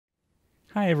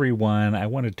Hi everyone, I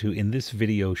wanted to in this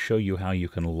video show you how you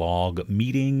can log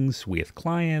meetings with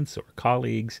clients or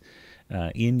colleagues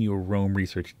in your Rome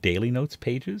Research Daily Notes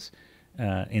pages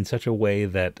in such a way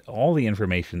that all the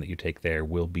information that you take there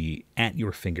will be at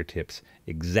your fingertips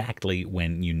exactly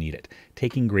when you need it.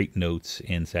 Taking great notes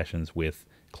in sessions with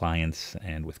clients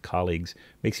and with colleagues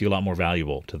makes you a lot more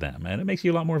valuable to them, and it makes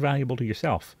you a lot more valuable to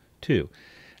yourself too.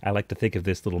 I like to think of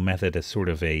this little method as sort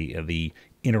of the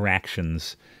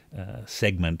interactions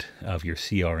segment of your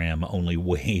CRM, only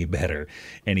way better.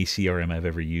 Any CRM I've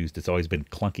ever used, it's always been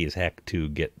clunky as heck to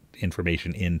get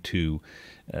information into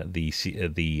the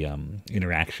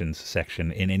interactions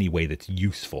section in any way that's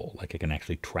useful. Like I can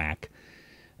actually track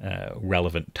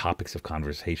relevant topics of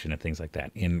conversation and things like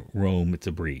that. In Rome, it's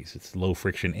a breeze. It's low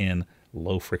friction in,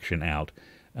 low friction out.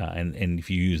 And if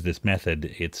you use this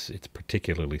method, it's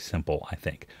particularly simple, I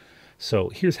think. So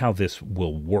here's how this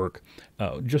will work.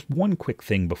 Just one quick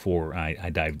thing before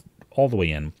I dive all the way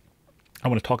in. I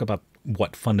want to talk about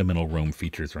what fundamental Rome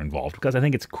features are involved, because I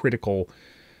think it's critical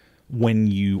when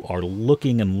you are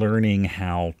looking and learning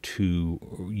how to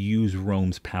use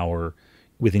Rome's power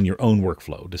within your own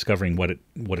workflow, discovering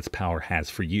what its power has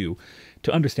for you,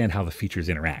 to understand how the features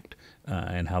interact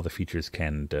and how the features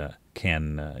can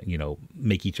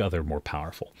make each other more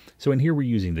powerful. So in here we're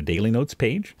using the Daily Notes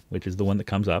page, which is the one that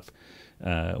comes up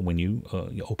when you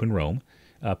open Rome.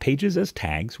 Pages as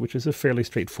tags, which is a fairly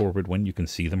straightforward one. You can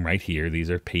see them right here.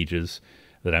 These are pages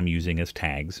that I'm using as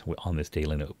tags on this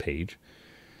Daily Note page.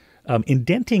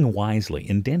 Indenting wisely.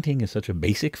 Indenting is such a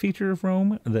basic feature of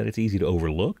Rome that it's easy to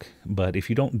overlook, but if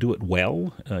you don't do it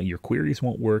well, your queries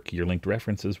won't work, your linked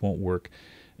references won't work,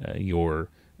 your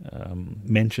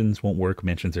mentions won't work.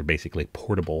 Mentions are basically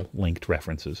portable linked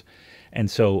references.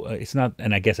 And so it's not,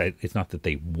 and I guess it's not that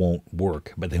they won't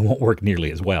work, but they won't work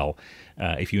nearly as well.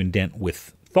 If you indent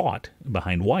with thought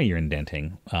behind why you're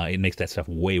indenting, it makes that stuff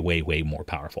way, way, way more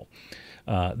powerful.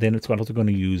 Then it's also going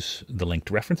to use the linked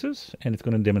references, and it's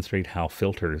going to demonstrate how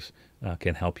filters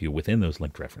can help you within those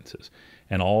linked references.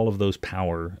 And all of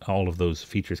those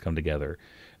features come together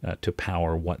to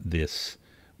power what this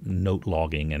note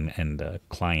logging and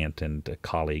client and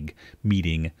colleague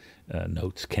meeting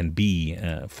notes can be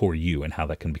for you, and how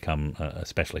that can become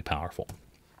especially powerful.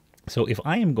 So if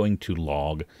I am going to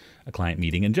log a client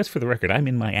meeting, and just for the record, I'm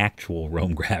in my actual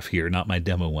Rome graph here, not my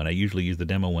demo one. I usually use the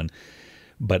demo one,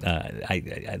 but I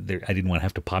didn't want to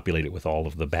have to populate it with all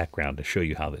of the background to show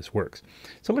you how this works.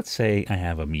 So let's say I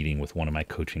have a meeting with one of my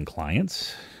coaching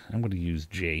clients. I'm going to use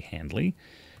Jay Handley.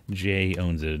 Jay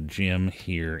owns a gym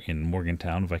here in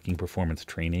Morgantown, Viking Performance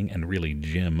Training, and really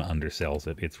Jim undersells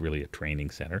it. It's really a training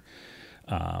center.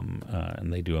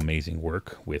 And they do amazing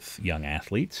work with young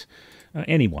athletes,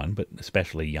 anyone, but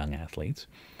especially young athletes.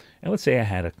 And let's say I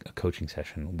had a coaching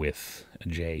session with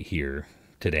Jay here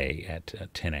today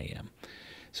at 10 a.m.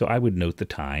 So I would note the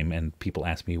time, and people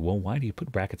ask me, well, why do you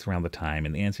put brackets around the time?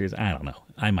 And the answer is, I don't know.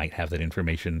 I might have that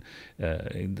information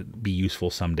be useful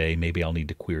someday. Maybe I'll need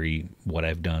to query what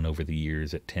I've done over the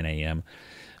years at 10 a.m.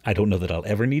 I don't know that I'll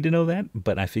ever need to know that,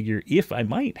 but I figure if I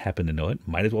might happen to know it,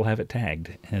 might as well have it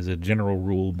tagged. As a general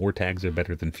rule, more tags are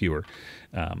better than fewer.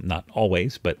 Not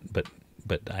always, but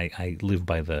I live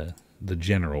by the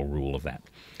general rule of that.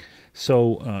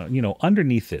 So,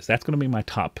 underneath this, that's going to be my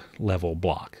top level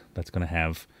block. That's going to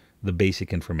have the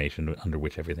basic information under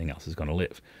which everything else is going to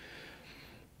live.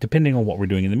 Depending on what we're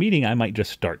doing in the meeting, I might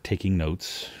just start taking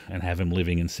notes and have him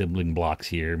living in sibling blocks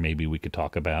here. Maybe we could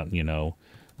talk about,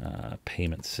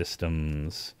 payment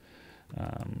systems.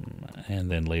 And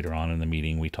then later on in the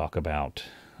meeting, we talk about,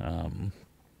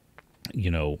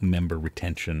 member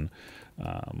retention,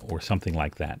 or something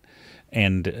like that.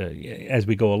 And as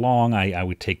we go along, I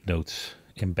would take notes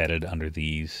embedded under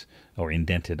these, or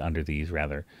indented under these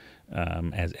rather,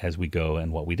 as we go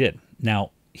and what we did.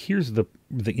 Now, here's the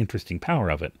interesting power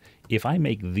of it. If I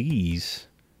make these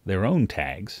their own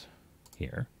tags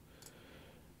here,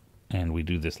 and we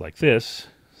do this like this,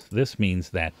 this means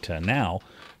that now,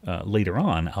 later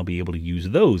on, I'll be able to use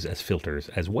those as filters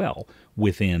as well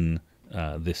within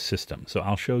this system. So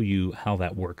I'll show you how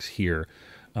that works here.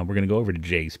 We're going to go over to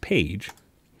Jay's page,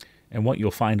 and what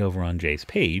you'll find over on Jay's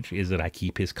page is that I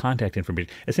keep his contact information,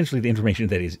 essentially the information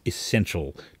that is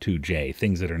essential to Jay,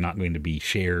 things that are not going to be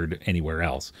shared anywhere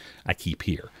else, I keep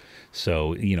here.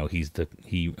 So,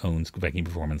 he owns Viking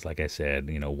Performance, like I said,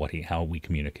 how we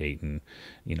communicate, and,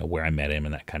 where I met him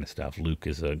and that kind of stuff. Luke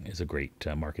is a great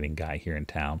marketing guy here in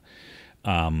town.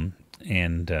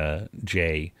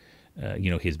 Jay,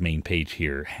 his main page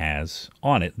here has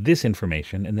on it this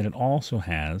information, and then it also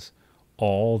has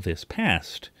all this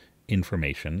past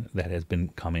information that has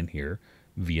come in here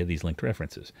via these linked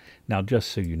references. Now,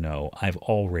 just so you know, I've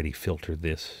already filtered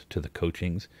this to the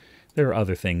coachings. There are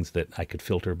other things that I could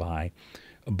filter by,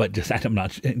 but just I'm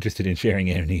not interested in sharing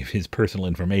any of his personal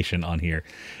information on here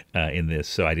in this,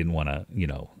 so I didn't want to,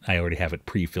 I already have it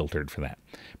pre-filtered for that.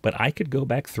 But I could go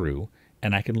back through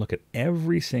and I can look at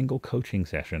every single coaching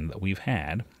session that we've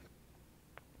had,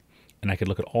 and I could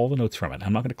look at all the notes from it.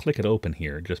 I'm not going to click it open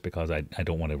here just because I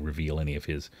don't want to reveal any of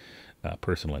his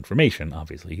personal information.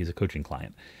 Obviously, he's a coaching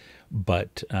client.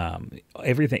 But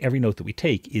every note that we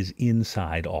take is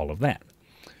inside all of that.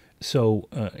 So,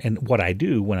 and what I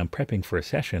do when I'm prepping for a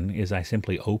session is I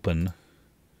simply open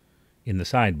in the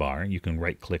sidebar. You can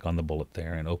right-click on the bullet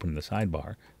there and open in the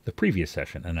sidebar the previous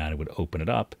session, and I would open it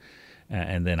up.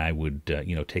 And then I would,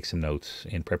 take some notes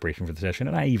in preparation for the session,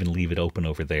 and I even leave it open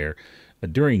over there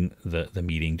during the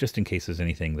meeting, just in case there's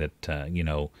anything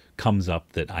that comes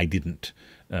up that I didn't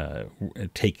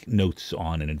take notes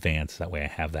on in advance. That way, I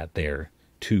have that there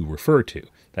to refer to.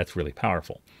 That's really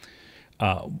powerful.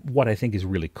 What I think is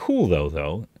really cool,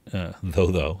 though, I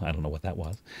don't know what that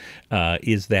was,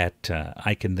 is that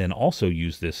I can then also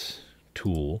use this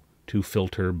tool to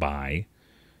filter by.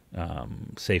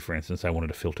 Say, for instance, I wanted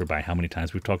to filter by how many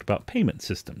times we've talked about payment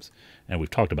systems. And we've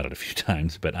talked about it a few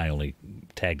times, but I only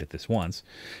tagged it this once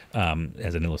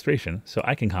as an illustration. So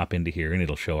I can hop into here and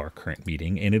it'll show our current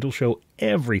meeting, and it'll show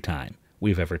every time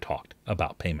we've ever talked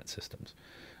about payment systems.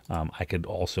 I could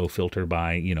also filter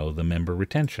by, the member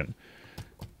retention.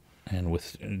 And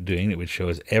with doing it would show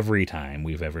us every time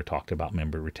we've ever talked about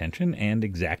member retention and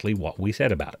exactly what we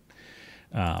said about it.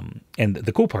 And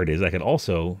the cool part is I could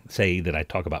also say that I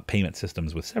talk about payment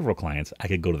systems with several clients. I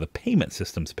could go to the payment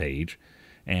systems page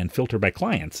and filter by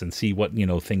clients and see what,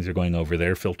 things are going over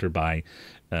there, filter by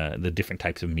the different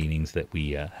types of meetings that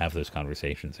we have those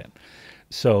conversations in.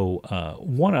 So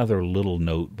one other little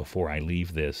note before I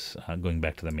leave this, going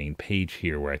back to the main page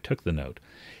here where I took the note.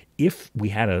 If we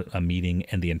had a meeting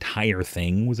and the entire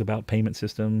thing was about payment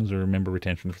systems or member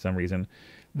retention for some reason,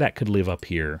 that could live up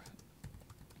here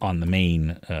on the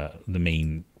main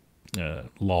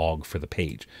log for the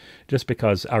page, just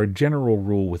because our general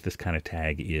rule with this kind of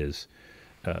tag is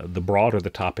the broader the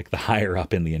topic, the higher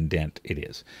up in the indent it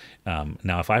is.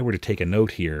 Now, if I were to take a note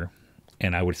here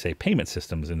and I would say payment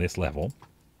systems in this level,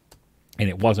 and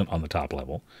it wasn't on the top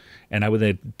level, and I would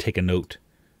then take a note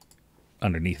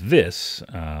underneath this,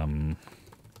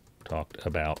 talked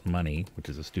about money, which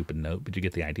is a stupid note, but you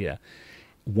get the idea.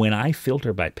 When I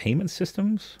filter by payment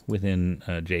systems within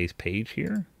Jay's page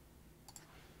here,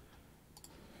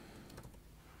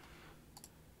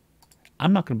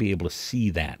 I'm not going to be able to see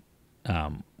that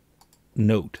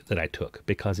note that I took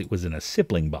because it was in a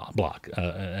sibling block,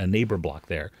 a neighbor block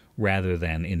there, rather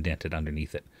than indented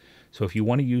underneath it. So if you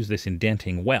want to use this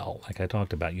indenting well, like I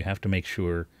talked about, you have to make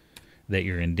sure that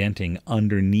you're indenting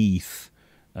underneath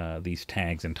these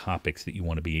tags and topics that you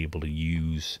want to be able to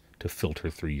use to filter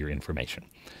through your information.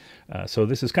 So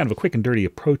this is kind of a quick and dirty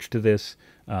approach to this,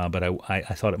 but I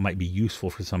thought it might be useful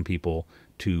for some people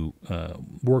to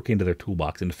work into their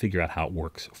toolbox and to figure out how it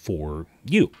works for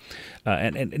you.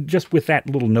 And just with that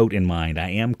little note in mind, I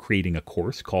am creating a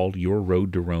course called Your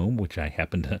Road to Rome, which I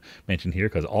happen to mention here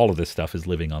because all of this stuff is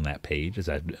living on that page as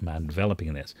I'm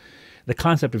developing this. The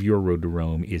concept of Your Road to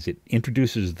Rome is it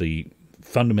introduces the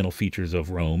fundamental features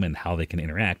of Rome and how they can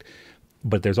interact,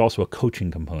 but there's also a coaching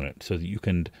component so that you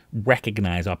can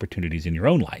recognize opportunities in your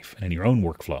own life and in your own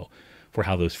workflow for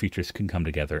how those features can come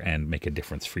together and make a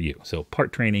difference for you. So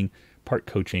part training, part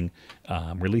coaching,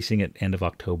 releasing it end of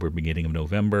October, beginning of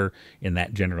November in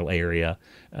that general area,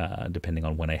 depending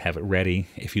on when I have it ready.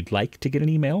 If you'd like to get an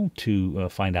email to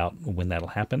find out when that'll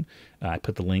happen, I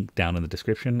put the link down in the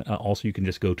description. Also, you can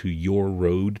just go to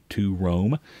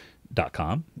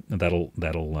yourroadtorome.com. That'll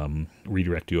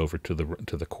redirect you over to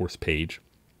the course page,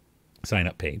 sign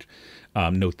up page.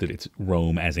 Note that it's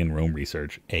Rome as in Rome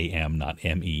Research, AM, not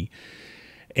ME.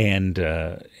 And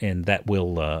that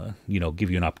will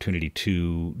give you an opportunity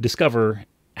to discover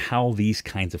how these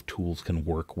kinds of tools can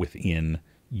work within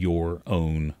your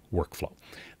own workflow.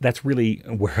 That's really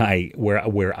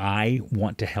where I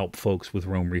want to help folks with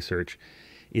Rome Research,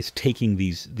 is taking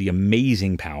the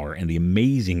amazing power and the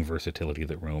amazing versatility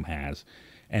that Rome has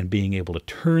and being able to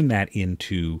turn that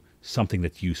into something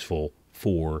that's useful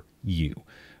for you.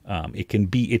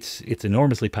 It's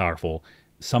enormously powerful.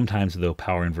 Sometimes, though,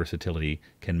 power and versatility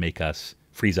can make us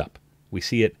freeze up. We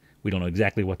see it, we don't know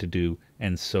exactly what to do,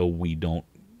 and so we don't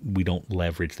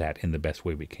leverage that in the best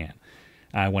way we can.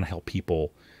 I want to help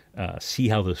people see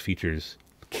how those features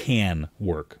can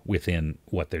work within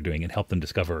what they're doing and help them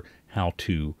discover how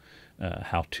to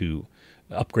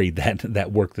upgrade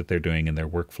that work that they're doing in their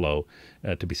workflow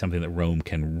to be something that Roam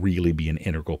can really be an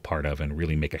integral part of and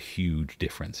really make a huge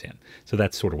difference in. So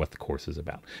that's sort of what the course is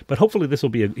about. But hopefully this will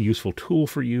be a useful tool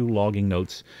for you, logging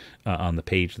notes on the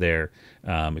page there.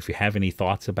 If you have any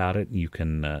thoughts about it, you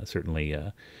can certainly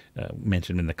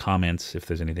mention in the comments if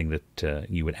there's anything that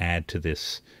you would add to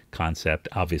this concept.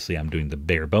 Obviously, I'm doing the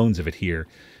bare bones of it here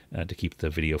to keep the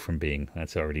video from being,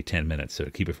 that's already 10 minutes, so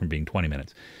keep it from being 20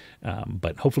 minutes.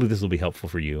 But hopefully this will be helpful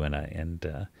for you, and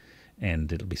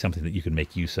it'll be something that you can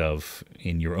make use of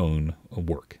in your own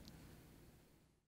work.